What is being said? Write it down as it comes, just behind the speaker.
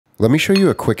Let me show you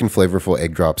a quick and flavorful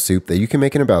egg drop soup that you can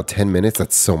make in about 10 minutes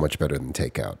that's so much better than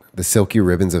takeout. The silky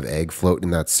ribbons of egg float in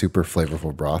that super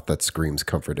flavorful broth that screams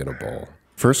comfort in a bowl.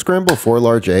 First, scramble 4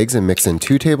 large eggs and mix in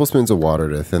 2 tablespoons of water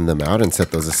to thin them out and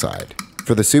set those aside.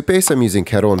 For the soup base, I'm using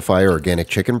Kettle and Fire organic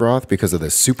chicken broth because of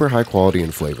the super high quality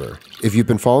and flavor. If you've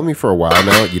been following me for a while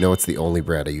now, you know it's the only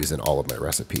brand I use in all of my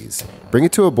recipes. Bring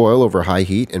it to a boil over high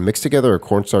heat and mix together a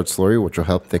cornstarch slurry which will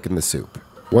help thicken the soup.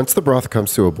 Once the broth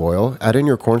comes to a boil, add in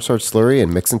your cornstarch slurry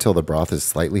and mix until the broth is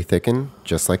slightly thickened,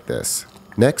 just like this.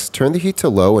 Next, turn the heat to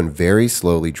low and very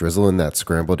slowly drizzle in that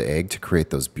scrambled egg to create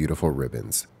those beautiful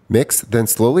ribbons. Mix, then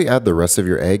slowly add the rest of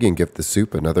your egg and give the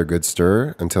soup another good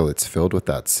stir until it's filled with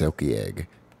that silky egg.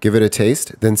 Give it a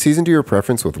taste, then season to your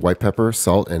preference with white pepper,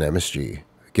 salt, and MSG.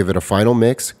 Give it a final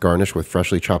mix, garnish with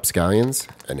freshly chopped scallions,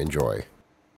 and enjoy.